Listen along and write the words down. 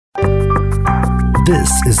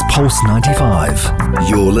This is Pulse 95.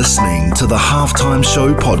 You're listening to the Halftime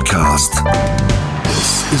Show podcast.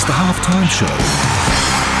 This is the Halftime Show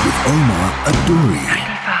with Omar Adouri.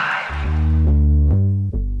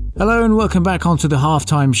 Hello and welcome back onto the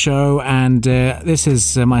Halftime Show, and this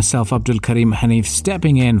is myself, Abdul Karim Hanif,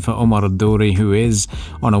 stepping in for Omar Adouri, who is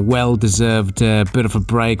on a well-deserved bit of a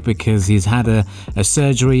break because he's had a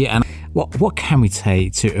surgery. And what can we say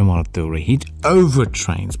to Omar Adouri? He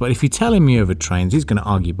overtrains, but if you tell him he overtrains, he's going to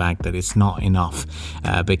argue back that it's not enough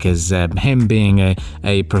because him being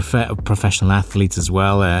a professional athlete as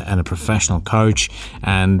well, and a professional coach,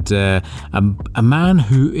 and a man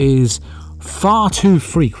who is far too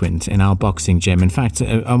frequent in our boxing gym. In fact,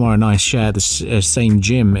 Omar and I share the same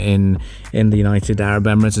gym in the United Arab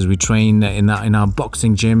Emirates as we train in our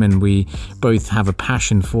boxing gym, and we both have a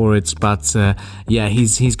passion for it. But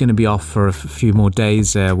he's going to be off for a few more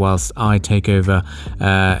days whilst I take over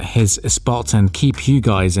his spot and keep you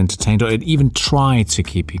guys entertained, or even try to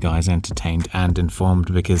keep you guys entertained and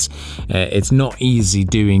informed, because it's not easy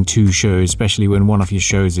doing two shows, especially when one of your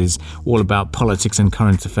shows is all about politics and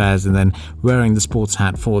current affairs, and then wearing the sports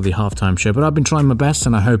hat for the Halftime Show. But I've been trying my best,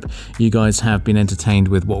 and I hope you guys have been entertained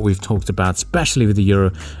with what we've talked about, especially with the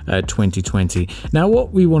Euro 2020. Now,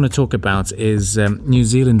 what we want to talk about is New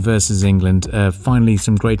Zealand versus England. Finally,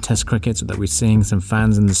 some great test cricket that we're seeing, some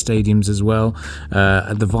fans in the stadiums as well.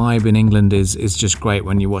 The vibe in England is just great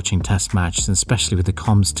when you're watching test matches, and especially with the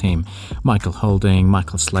comms team. Michael Holding,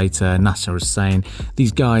 Michael Slater, Nasser Hussain.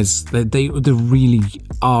 These guys, they really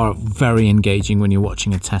are very engaging when you're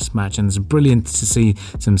watching a test match, and it's brilliant to see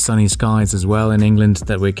some sunny skies as well in England,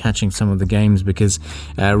 that we're catching some of the games, because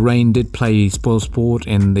rain did play spoil sport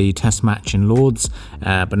in the test match in Lords,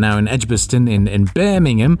 but now in Edgbaston in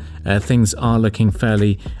Birmingham, things are looking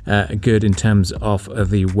fairly good in terms of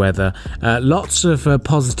the weather. Lots of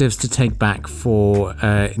positives to take back for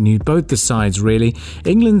both the sides, really.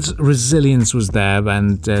 England's resilience was there,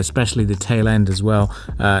 and especially the tail end as well.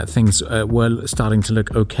 Things were starting to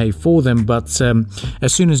look okay for them, but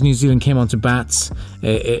as soon as New Zealand came onto bats,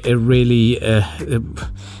 it really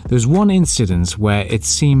there's one incident where it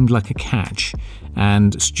seemed like a catch,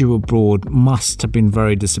 and Stuart Broad must have been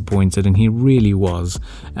very disappointed, and he really was.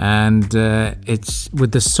 And it's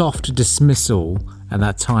with the soft dismissal at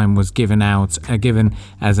that time was given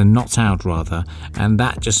as a not out rather, and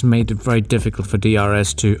that just made it very difficult for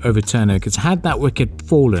DRS to overturn it, because had that wicket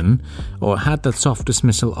fallen, or had that soft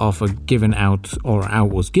dismissal of a given out or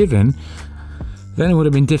out was given, then it would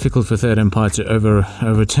have been difficult for third umpire to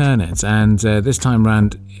overturn it. And this time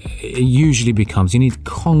round, it usually becomes, you need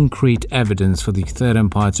concrete evidence for the third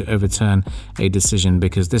umpire to overturn a decision,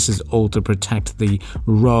 because this is all to protect the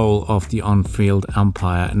role of the on-field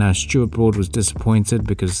umpire. Now, Stuart Broad was disappointed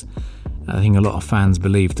because I think a lot of fans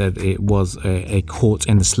believed that it was a caught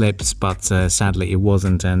in the slips, but sadly it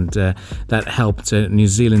wasn't, and that helped New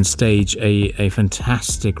Zealand stage a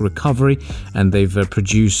fantastic recovery, and they've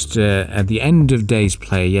produced at the end of day's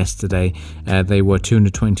play yesterday, they were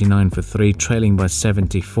 229 for 3, trailing by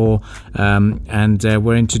 74, and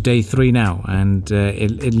we're into day 3 now, and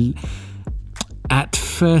at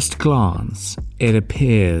first glance it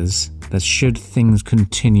appears that should things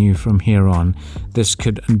continue from here on, this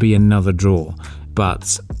could be another draw.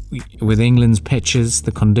 But with England's pitches,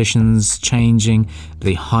 the conditions changing,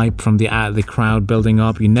 the hype from the crowd building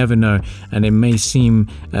up, you never know. And it may seem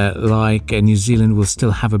like New Zealand will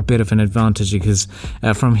still have a bit of an advantage, because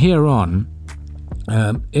from here on,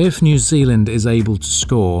 if New Zealand is able to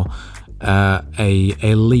score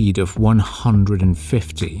a lead of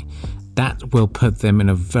 150, that will put them in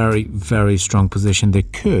a very, very strong position. They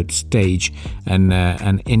could stage an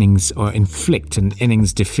innings, or inflict an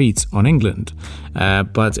innings defeat on England,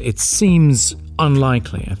 but it seems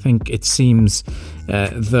unlikely. I think it seems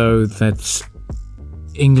though that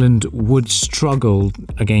England would struggle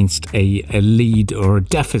against a lead or a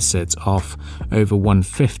deficit of over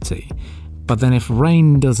 150. But then if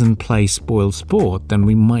rain doesn't play spoil sport, then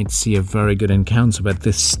we might see a very good encounter. But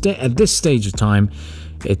at this stage of time,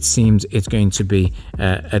 it seems it's going to be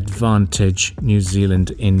advantage New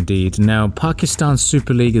Zealand indeed. Now, Pakistan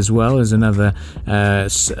Super League as well is another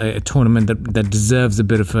tournament that deserves a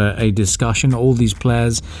bit of a discussion. All these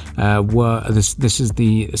players this is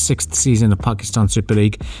the 6th season of Pakistan Super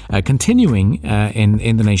League, continuing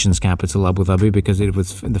in the nation's capital, Abu Dhabi, because it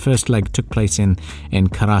was the first leg took place in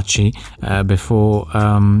Karachi before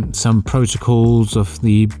some protocols of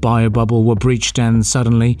the bio bubble were breached, and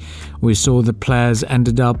suddenly we saw the players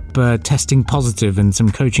ended up testing positive, and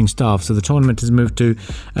some coaching staff. So the tournament has moved to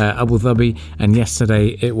Abu Dhabi, and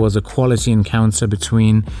yesterday it was a quality encounter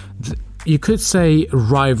between you could say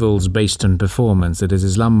rivals based on performance. It is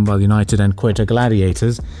Islamabad United and Quetta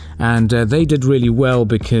Gladiators, and they did really well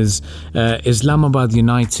because Islamabad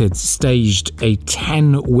United staged a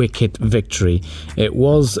 10-wicket victory. It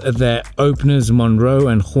was their openers Monroe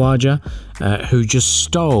and Khwaja who just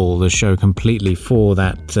stole the show completely for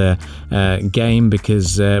that game,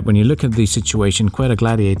 because when you look at the situation, Quetta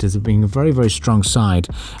Gladiators have been a very, very strong side.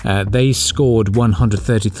 They scored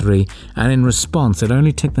 133, and in response it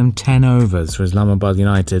only took them 10 overs for Islamabad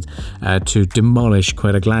United to demolish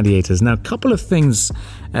Quetta Gladiators. Now, a couple of things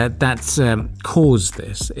that caused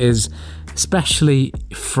this is especially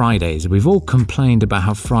Fridays. We've all complained about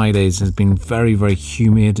how Fridays has been very, very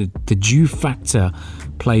humid. The dew factor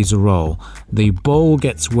plays a role. The bowl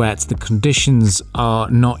gets wet. The conditions are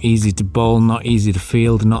not easy to bowl, not easy to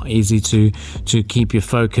field, not easy to keep your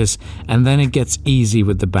focus. And then it gets easy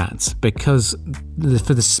with the bats, because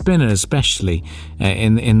for the spinner especially,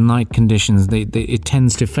 in night conditions, it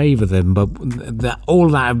tends to favour them. But all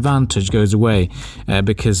that advantage goes away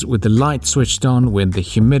because with the light switched on, with the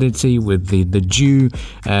humidity, with the dew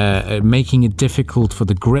making it difficult for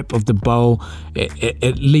the grip of the bowl,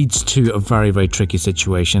 it leads to a very, very tricky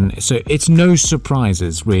situation. So it's no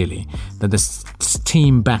surprises really that the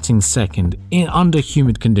team batting second under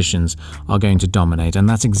humid conditions are going to dominate, and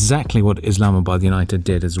that's exactly what Islamabad United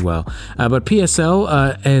did as well. But PSL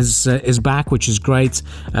is back, which is great.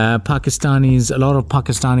 A lot of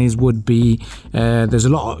Pakistanis would be there's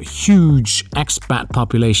a huge expat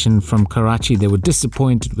population from Karachi. They were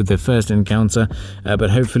disappointed with their first encounter, but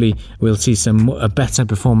hopefully we'll see some better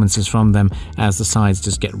performances from them as the sides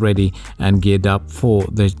just get ready and geared up for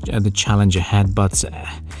the challenge ahead. But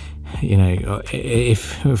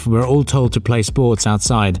if we're all told to play sports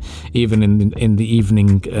outside, even in the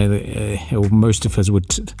evening, most of us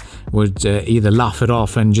would either laugh it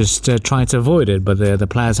off and just try to avoid it. But the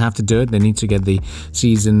players have to do it. They need to get the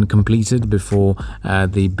season completed before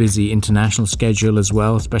the busy international schedule as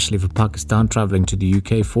well, especially for Pakistan travelling to the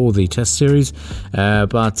UK for the Test series.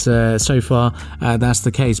 But so far, that's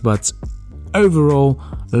the case. But overall,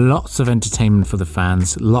 lots of entertainment for the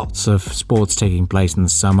fans, lots of sports taking place in the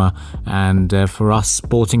summer, and for us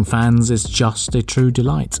sporting fans, it's just a true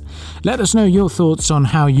delight. Let us know your thoughts on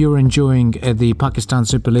how you're enjoying the Pakistan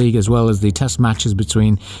Super League as well as the test matches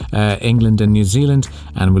between England and New Zealand,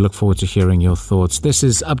 and we look forward to hearing your thoughts. This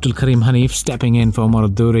is Abdul Karim Hanif stepping in for Omar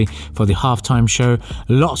Adouri for the halftime show.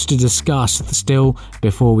 Lots to discuss still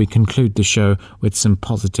before we conclude the show with some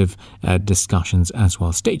positive discussions as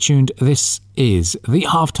well. Stay tuned. This is the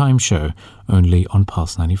halftime show only on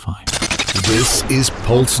Pulse 95. This is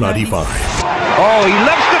Pulse 95. Oh, he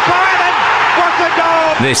loves the fire, and what a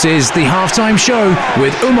goal! This is the halftime show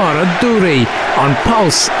with Omar Adouri on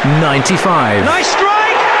Pulse 95. Nice strike!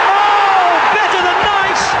 Oh, better than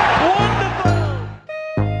nice! Wonderful!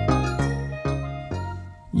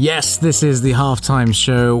 Yes, this is the halftime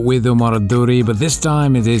show with Omar Adouri, but this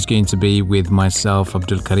time it is going to be with myself,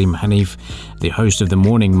 Abdul Karim Hanif, the host of the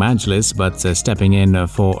Morning Majlis, but stepping in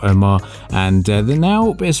for Omar. And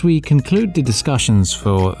now, as we conclude the discussions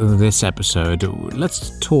for this episode,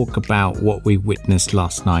 let's talk about what we witnessed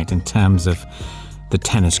last night in terms of the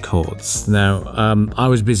tennis courts. Now, I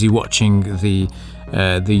was busy watching the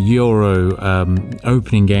Euro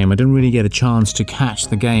opening game. I didn't really get a chance to catch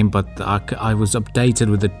the game, but I was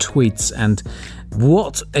updated with the tweets, and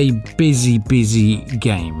what a busy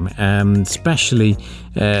game, especially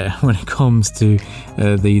when it comes to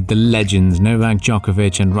the legends Novak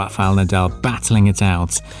Djokovic and Rafael Nadal battling it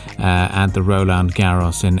out at the Roland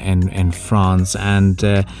Garros in France. And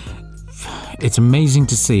it's amazing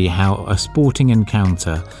to see how a sporting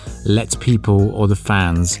encounter lets people or the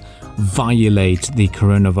fans violate the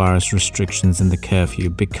coronavirus restrictions and the curfew,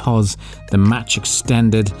 because the match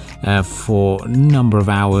extended for a number of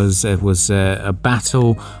hours. It was a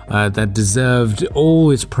battle that deserved all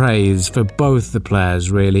its praise for both the players,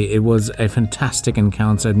 really. It was a fantastic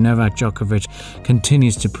encounter. Novak Djokovic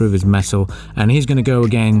continues to prove his mettle, and he's going to go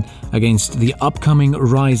again against the upcoming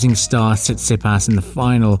rising star Tsitsipas in the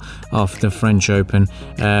final of the French Open,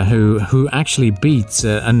 who actually beats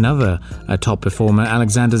another top performer,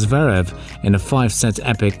 Alexander Zverev, in a 5-set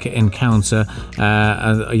epic encounter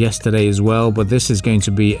yesterday as well. But this is going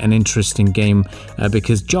to be an interesting game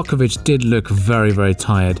because Djokovic did look very, very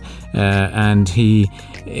tired, and he,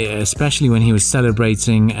 especially when he was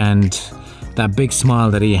celebrating and that big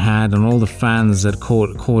smile that he had and all the fans that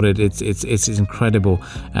caught it, it's incredible.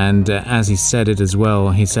 And as he said it as well,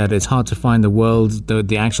 he said, it's hard to find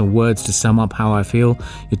the actual words to sum up how I feel.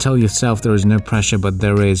 You tell yourself there is no pressure, but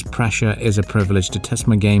there is. Pressure is a privilege to test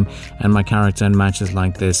my game and my character in matches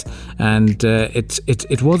like this. And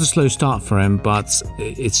it was a slow start for him, but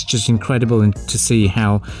it's just incredible to see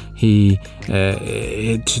how he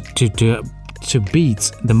to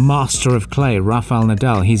beat the master of clay, Rafael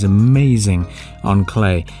Nadal. He's amazing on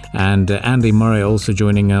clay. And Andy Murray also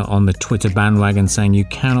joining on the Twitter bandwagon, saying you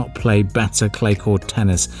cannot play better clay court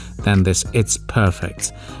tennis than this. It's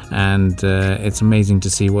perfect. And it's amazing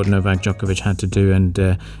to see what Novak Djokovic had to do and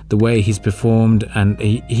the way he's performed. And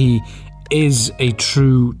he is a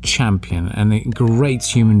true champion and a great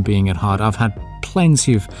human being at heart. I've had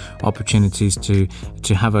plenty of opportunities to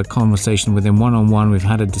have a conversation with him one-on-one. We've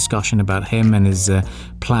had a discussion about him and his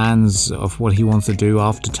plans of what he wants to do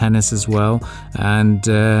after tennis as well. And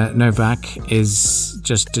Novak is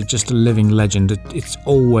just a living legend. It's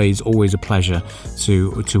always a pleasure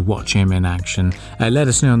to watch him in action. Let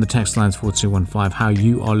us know on the text lines 4215 how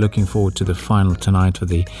you are looking forward to the final tonight for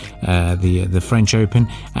the French Open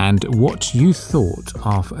and what you thought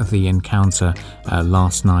of the encounter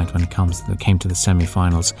last night when it came to the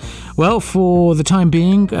semi-finals. Well, for the time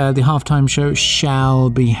being, the halftime show shall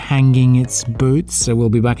be hanging its boots. So we'll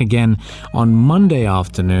be back again on Monday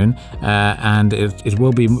afternoon, and it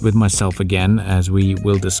will be with myself again as we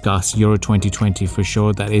will discuss Euro 2020 for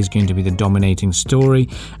sure. That is going to be the dominating story,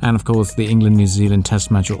 and of course the England-New Zealand test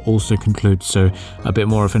match will also conclude, so a bit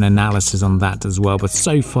more of an analysis on that as well. But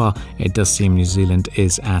so far it does seem New Zealand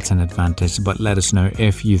is at an advantage, but let us know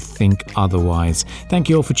if you think otherwise. Thank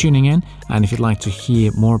you all for tuning in, and if you'd like to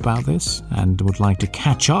hear more about this and would like to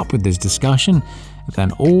catch up with this discussion,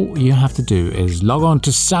 then all you have to do is log on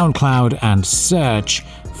to SoundCloud and search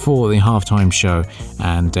for the halftime show,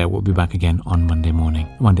 and we'll be back again on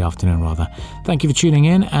Monday afternoon rather. Thank you for tuning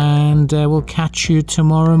in, and we'll catch you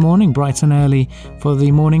tomorrow morning bright and early for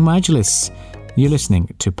the morning Majlis. You're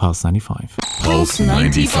listening to Pulse 95. Pulse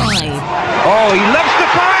 95. Oh, he loves the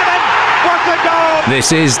fire and what a goal!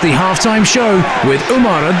 This is the halftime show with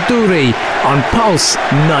Umar Adouri on Pulse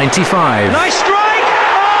 95. Nice strike!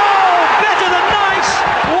 Oh, better than nice!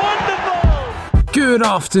 Wonderful! Good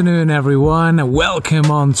afternoon, everyone. Welcome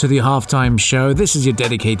on to the halftime show. This is your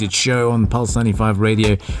dedicated show on Pulse 95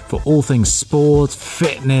 Radio for all things sport,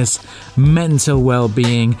 fitness, mental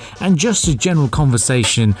well-being, and just a general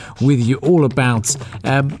conversation with you all about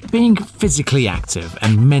being physically active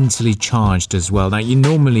and mentally charged as well. Now, you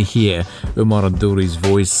normally hear Umar Adouri's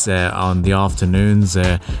voice on the afternoons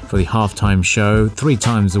for the halftime show 3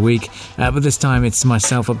 times a week, but this time it's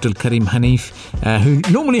myself, Abdul Karim Hanif, who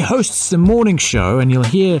normally hosts the morning show, and you'll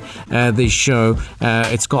hear this show.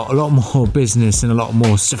 It's got a lot more business and a lot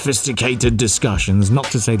more sophisticated discussions. Not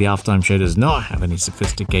to say the halftime show does not have any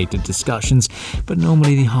sophisticated discussions, but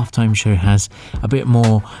normally the halftime show has a bit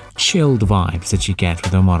more chilled vibes that you get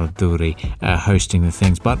with Umar Adouri hosting the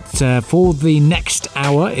things. But for the next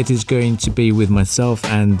hour, it is going to be with myself,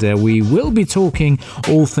 and we will be talking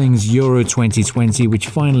all things Euro 2020, which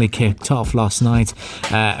finally kicked off last night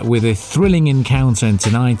with a thrilling encounter. And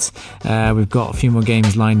tonight we've got a few more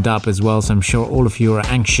games lined up as well, so I'm sure all of you are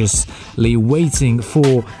anxiously waiting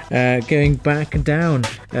for going back down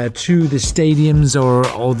to the stadiums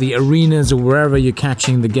or the arenas or wherever you're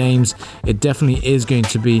catching the games. It definitely is going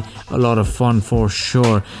to be a lot of fun for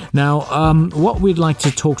sure. Now, what we'd like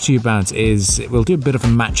to talk to you about is we'll do a bit of a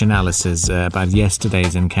match analysis about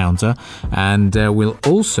yesterday's encounter, and we'll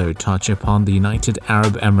also touch upon the United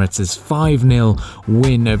Arab Emirates' 5-0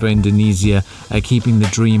 win over Indonesia, keeping the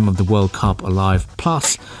dream of the World Cup alive.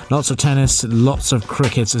 Plus, lots of tennis, lots of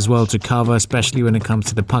cricket as well to cover, especially when it comes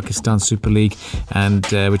to the Pakistan Super League, and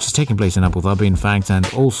which is taking place in Abu Dhabi, in fact,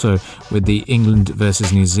 and also with the England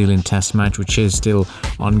versus New Zealand test match, which is still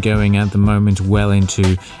ongoing at the moment, well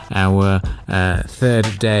into our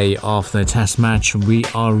third day of the test match. We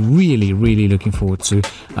are really looking forward to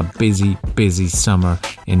a busy summer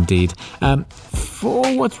indeed.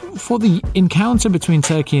 For the encounter between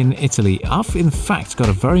Turkey and Italy, I've in fact got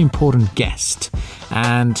a very important guest,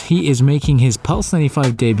 and he is making his Pulse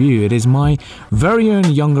 95 debut. It is my very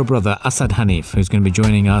own younger brother Asad Hanif, who's going to be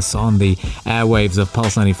joining us on the airwaves of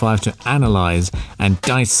Pulse 95 to analyse and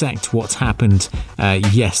dissect what's happened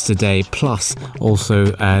yesterday, plus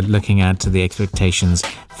also looking at the expectations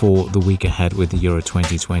for the week ahead with the Euro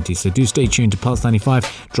 2020. So do stay tuned to Pulse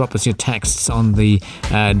 95. Drop us your texts on the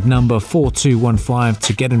number 4215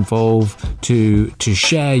 to get involved, to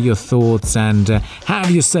share your thoughts and have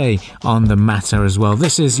your say on the matter as well.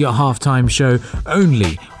 This is your halftime show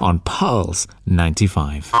only on Pulse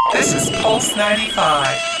 95. This is Pulse 95.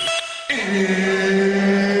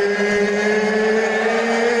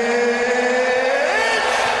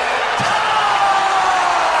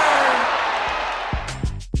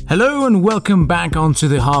 Hello and welcome back onto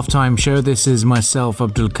the halftime show. This is myself,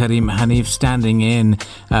 Abdul Karim Hanif, standing in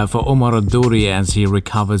for Omar Adouri as he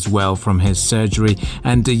recovers well from his surgery.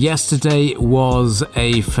 And yesterday was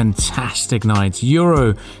a fantastic night.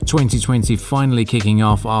 Euro 2020 finally kicking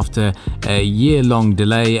off after a year-long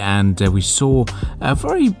delay, and we saw a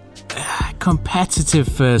very competitive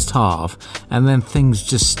first half, and then things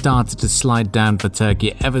just started to slide down for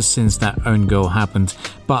Turkey ever since that own goal happened.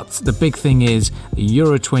 But the big thing is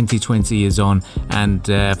Euro 2020 is on, and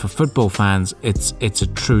for football fans it's a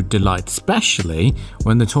true delight, especially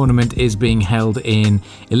when the tournament is being held in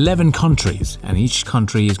 11 countries, and each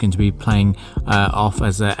country is going to be playing off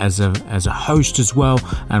as a host as well.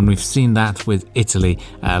 And we've seen that with Italy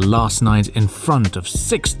last night in front of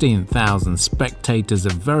 16,000 spectators. A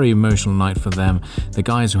very emotional night for them. The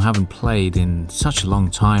guys who haven't played in such a long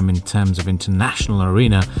time in terms of international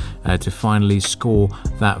arena to finally score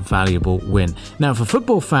that valuable win. Now, for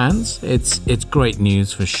football fans, it's great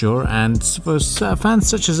news for sure, and for fans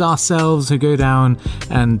such as ourselves who go down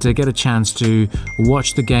and get a chance to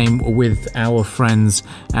watch the game with our friends,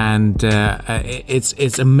 and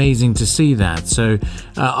it's amazing to see that. So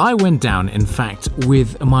I went down, in fact,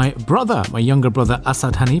 with my younger brother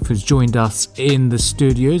Asad Hanif, who's joined us in the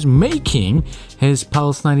studios, making his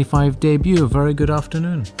Pulse 95 debut. A very good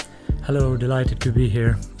afternoon. Hello, delighted to be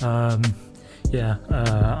here. I'm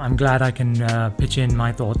glad I can pitch in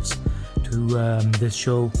my thoughts to this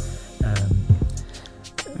show.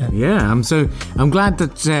 I'm glad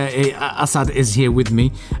that Asad is here with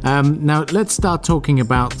me. Now let's start talking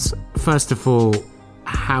about, first of all,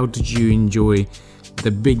 how did you enjoy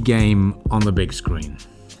the big game on the big screen?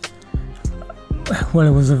 Well,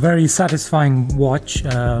 it was a very satisfying watch.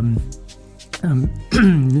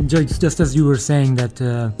 Just as you were saying that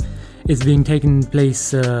it's being taken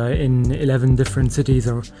place in 11 different cities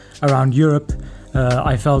around Europe.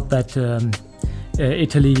 I felt that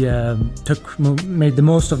Italy made the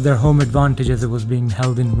most of their home advantage as it was being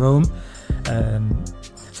held in Rome.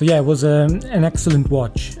 It was an excellent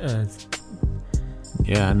watch.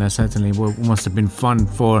 Yeah, and that certainly must have been fun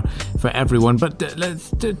for everyone. But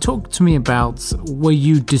let's talk to me about, were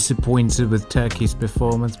you disappointed with Turkey's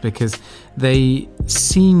performance? Because they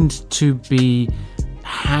seemed to be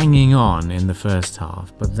hanging on in the first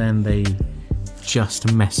half, but then they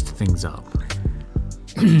just messed things up.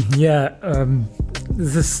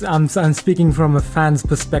 I'm speaking from a fan's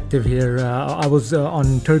perspective here. I was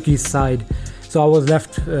on Turkey's side, so I was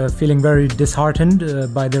left feeling very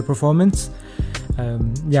disheartened by their performance.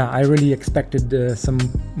 I really expected some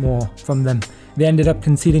more from them. They ended up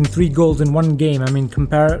conceding 3 goals in one game. I mean,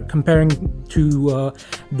 comparing to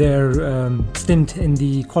their stint in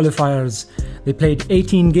the qualifiers, they played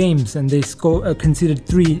 18 games and they conceded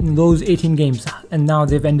 3 in those 18 games, and now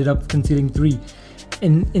they've ended up conceding 3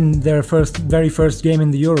 in their very first game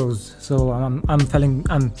in the Euros. So I'm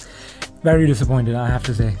very disappointed, I have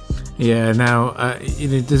to say. Yeah, now,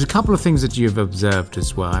 there's a couple of things that you've observed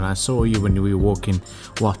as well, and I saw you when we were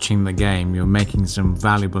watching the game. You were making some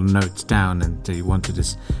valuable notes down, and you wanted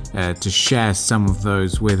us to share some of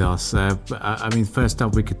those with us. First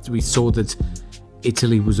up, we saw that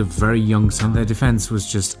Italy was a very young side. Their defence was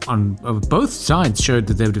just both sides showed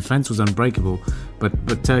that their defence was unbreakable,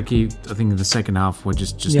 but Turkey, I think in the second half, were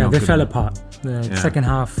just not they good fell enough. apart. The second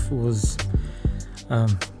half was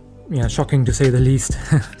shocking to say the least.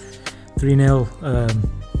 3-0.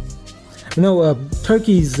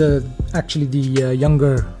 Turkey's actually the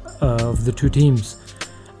younger of the two teams,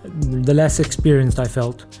 the less experienced, I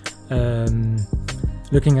felt.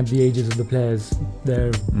 Looking at the ages of the players,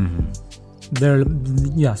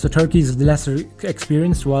 so Turkey's the lesser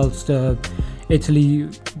experienced, whilst Italy,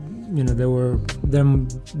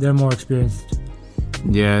 they're more experienced.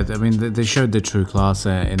 Yeah, I mean they showed their true class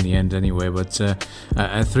in the end anyway. But a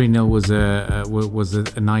 3-0 was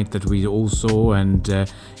a night that we all saw, and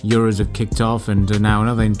Euros have kicked off, and now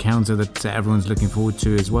another encounter that everyone's looking forward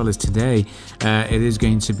to as well as today. It is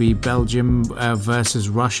going to be Belgium versus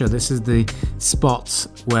Russia. This is the spot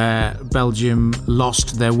where Belgium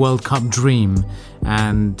lost their World Cup dream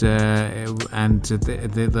and they'll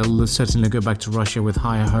certainly go back to Russia with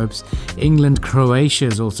higher hopes. England-Croatia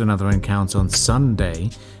is also another encounter on Sunday.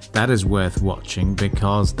 That is worth watching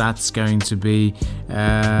because that's going to be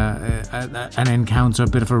an encounter, a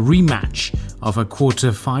bit of a rematch of a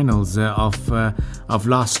quarter-finals of the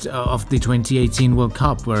 2018 World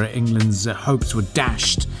Cup, where England's hopes were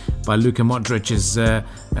dashed by Luka Modric's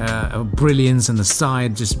brilliance and the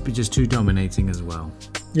side just too dominating as well.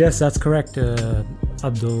 Yes, that's correct,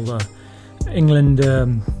 Abdul. England,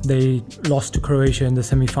 they lost to Croatia in the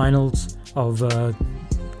semi-finals of the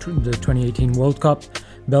 2018 World Cup.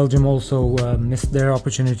 Belgium also missed their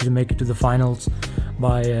opportunity to make it to the finals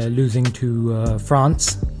by losing to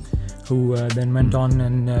France, who then went on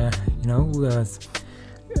and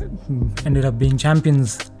ended up being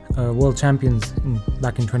champions, world champions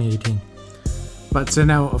back in 2018. But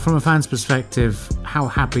now, from a fan's perspective, how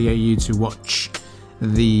happy are you to watch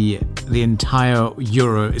the entire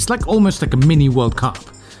Euro? It's like almost like a mini World Cup,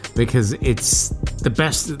 because it's the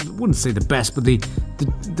best, I wouldn't say the best, but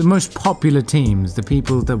the most popular teams, the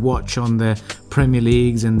people that watch on the Premier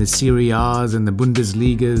Leagues and the Serie A's and the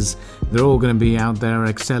Bundesligas, they're all going to be out there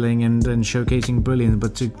excelling and showcasing brilliance.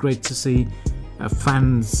 But it's great to see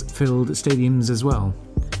fans-filled stadiums as well.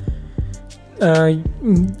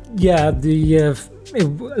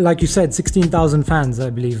 Like you said, 16,000 fans, I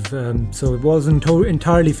believe. So it wasn't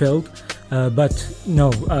entirely filled. But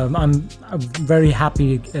no, I'm very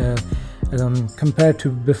happy compared to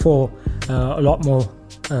before. A lot more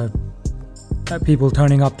people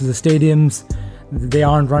turning up to the stadiums. They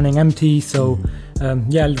aren't running empty. So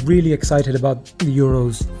really excited about the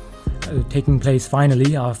Euros taking place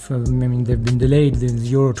finally. They've been delayed. The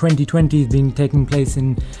Euro 2020 is being taking place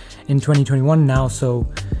in 2021 now. So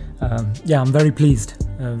I'm very pleased.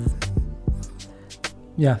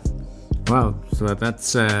 Wow, so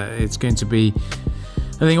that's it's going to be,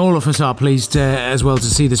 I think all of us are pleased as well to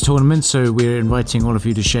see this tournament, so we're inviting all of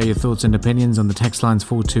you to share your thoughts and opinions on the text lines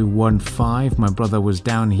 4215. My brother was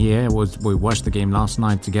down here, we watched the game last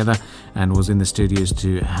night together and was in the studios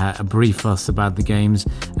to brief us about the games,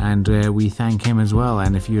 and we thank him as well.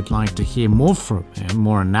 And if you'd like to hear more from him,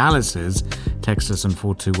 more analysis, text us on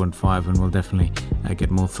 4215 and we'll definitely get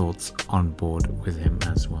more thoughts on board with him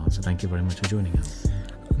as well. So thank you very much for joining us.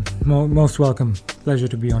 Most welcome. Pleasure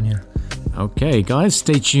to be on here. Okay, guys,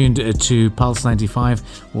 stay tuned to Pulse 95.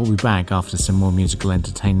 We'll be back after some more musical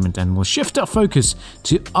entertainment, and we'll shift our focus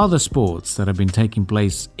to other sports that have been taking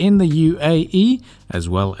place in the UAE as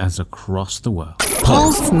well as across the world.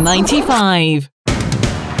 Pulse 95.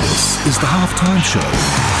 This is the Halftime Show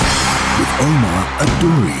with Omar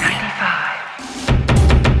Adouri.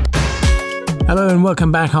 Hello and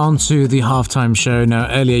welcome back on to the Halftime Show. Now,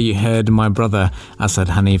 earlier you heard my brother Asad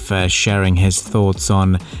Hanif sharing his thoughts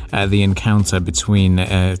on the encounter between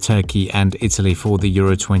Turkey and Italy for the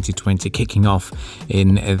Euro 2020 kicking off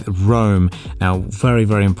in Rome. Now, very,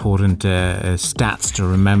 very important stats to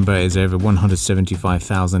remember is over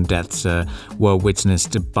 175,000 deaths were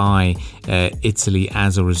witnessed by Italy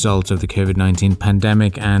as a result of the COVID-19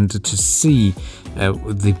 pandemic, and to see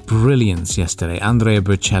the brilliance yesterday, Andrea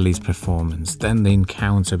Bocelli's performance, then the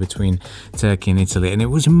encounter between Turkey and Italy, and it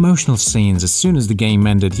was emotional scenes. As soon as the game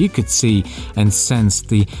ended, you could see and sense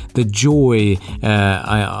the joy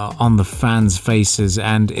on the fans' faces,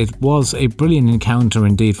 and it was a brilliant encounter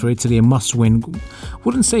indeed for Italy. A must-win,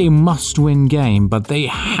 wouldn't say a must-win game, but they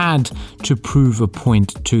had to prove a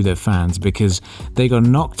point to their fans because they got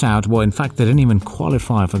knocked out. Well, in fact, they didn't even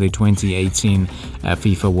qualify for the 2018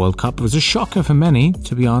 FIFA World Cup. It was a shocker for many,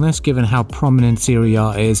 to be honest, given how prominent Serie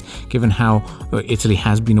A is, given how Italy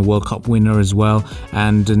has been a World Cup winner as well.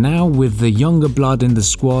 And now with the younger blood in the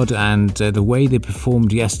squad and the way they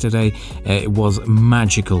performed yesterday, it was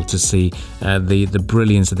magical to see the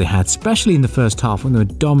brilliance that they had, especially in the first half when they were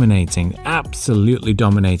dominating, absolutely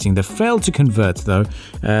dominating. They failed to convert though,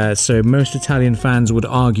 so most Italian fans would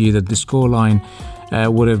argue that the scoreline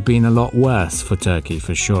would have been a lot worse for Turkey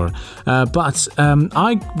for sure. But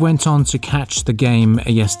I went on to catch the game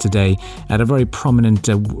yesterday at a very prominent,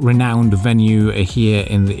 renowned venue here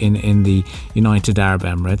in the United Arab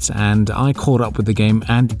Emirates, and I caught up with the game.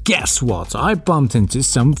 And guess what? I bumped into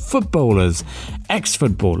some footballers,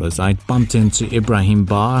 ex-footballers. I bumped into Ibrahim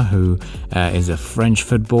Ba, who is a French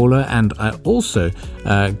footballer, and I also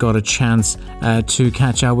got a chance to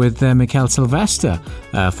catch up with Mikel Sylvester,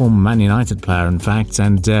 former Man United player, in fact. fact,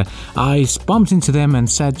 and I bumped into them and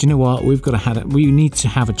said, you know what, we need to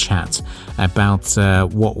have a chat about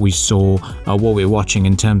what we saw, what we're watching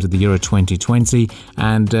in terms of the Euro 2020,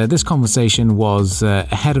 and this conversation was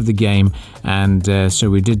ahead of the game, and so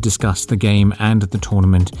we did discuss the game and the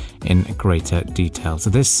tournament in greater detail. So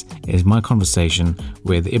this is my conversation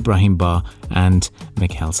with Ibrahim Ba and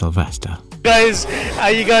Mikel Sylvester. Guys,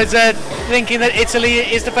 are you guys thinking that Italy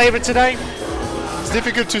is the favourite today? It's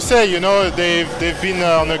difficult to say, they've been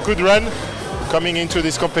on a good run coming into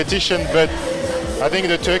this competition, but I think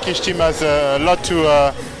the Turkish team has a lot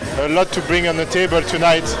to bring on the table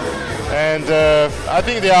tonight, and I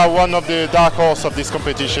think they are one of the dark horse of this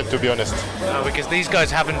competition, to be honest. Because these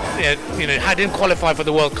guys didn't qualify for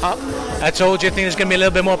the World Cup at all. Do you think there's going to be a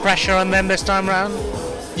little bit more pressure on them this time round?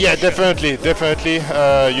 Yeah, definitely.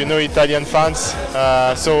 Italian fans,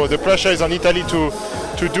 so the pressure is on Italy to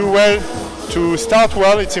do well, to start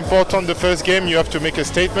well. It's important. The first game you have to make a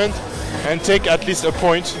statement and take at least a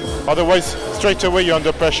point, otherwise straight away you're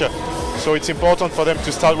under pressure. So it's important for them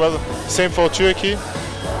to start well. Same for Turkey.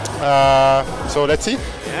 So let's see.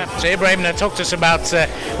 Yeah. So Ibrahim, now talk to us about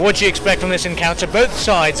what you expect from this encounter. Both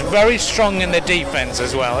sides very strong in their defence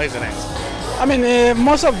as well, isn't it? I mean,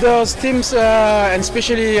 most of those teams, and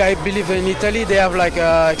especially I believe in Italy, they have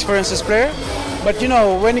experienced player. But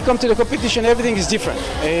when it comes to the competition, everything is different.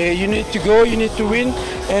 You need to go, you need to win,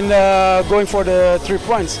 and going for the 3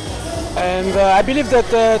 points. And I believe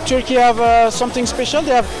that Turkey have something special.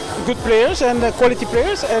 They have good players and quality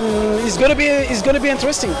players, and it's gonna be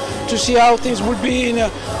interesting to see how things will be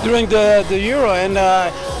during the Euro. And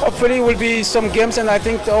hopefully, will be some games, and I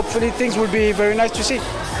think hopefully things will be very nice to see.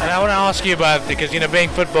 And I want to ask you about, because being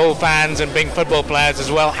football fans and being football players as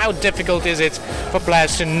well, how difficult is it for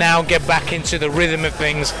players to now get back into the rhythm of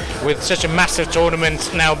things with such a massive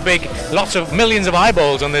tournament now, big, lots of millions of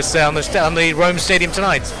eyeballs on this on the Rome Stadium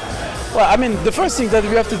tonight? Well, I mean, the first thing that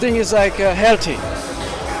we have to think is healthy.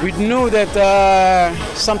 We know that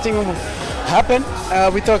something will happen.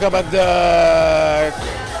 We talk about the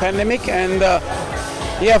pandemic, and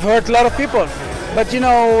I've hurt a lot of people. But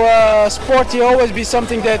sport will always be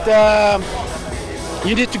something that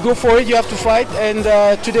you need to go for it. You have to fight. And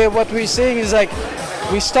today, what we're seeing is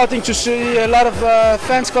we're starting to see a lot of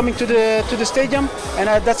fans coming to the stadium, and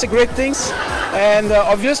that's a great thing. And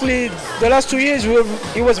obviously, the last 2 years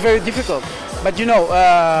it was very difficult. But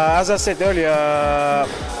as I said earlier,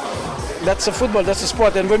 that's a football, that's a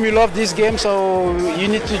sport, and when we love this game, so you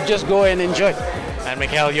need to just go and enjoy. And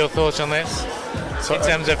Mikel, your thoughts on this? In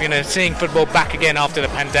terms of seeing football back again after the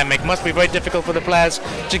pandemic, must be very difficult for the players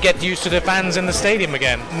to get used to the fans in the stadium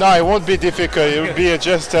again. No, it won't be difficult. It will be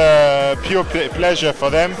just a pure pleasure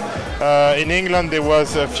for them. In England, there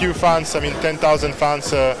was a few fans. 10,000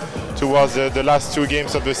 fans towards the last 2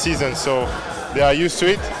 games of the season, so they are used to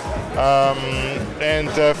it.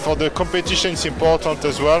 And for the competition, it's important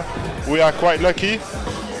as well. We are quite lucky.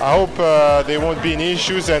 I hope there won't be any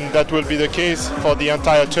issues, and that will be the case for the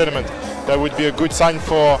entire tournament. That would be a good sign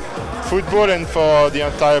for football and for the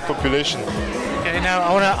entire population. Okay, now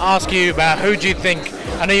I want to ask you about who do you think,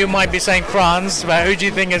 I know you might be saying France, but who do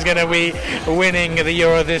you think is going to be winning the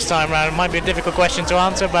Euro this time around? It might be a difficult question to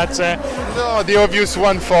answer, but... No, the obvious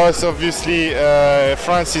one for us, obviously,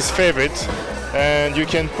 France is favourite. And you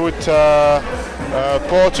can put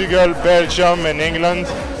Portugal, Belgium and England.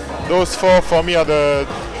 Those 4 for me are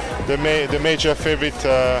the major favourite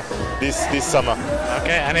this summer.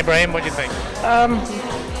 Okay, and Ibrahim, what do you think?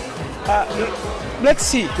 Let's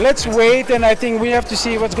see. Let's wait, and I think we have to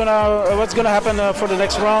see what's gonna happen for the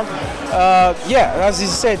next round. As you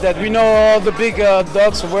said, that we know all the big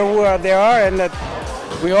dogs where they are, and that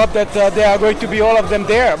we hope that they are going to be all of them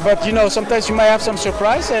there. But sometimes you might have some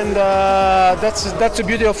surprise, and that's the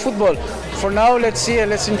beauty of football. For now, let's see and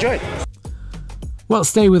let's enjoy it. Well,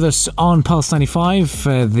 stay with us on Pulse 95.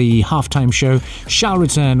 The halftime show shall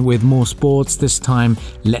return with more sports. This time,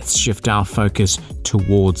 let's shift our focus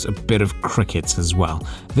towards a bit of cricket as well.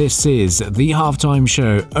 This is the halftime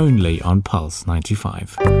show only on Pulse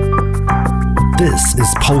 95. This is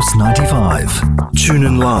Pulse 95. Tune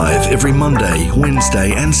in live every Monday,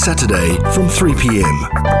 Wednesday and Saturday from 3 p.m.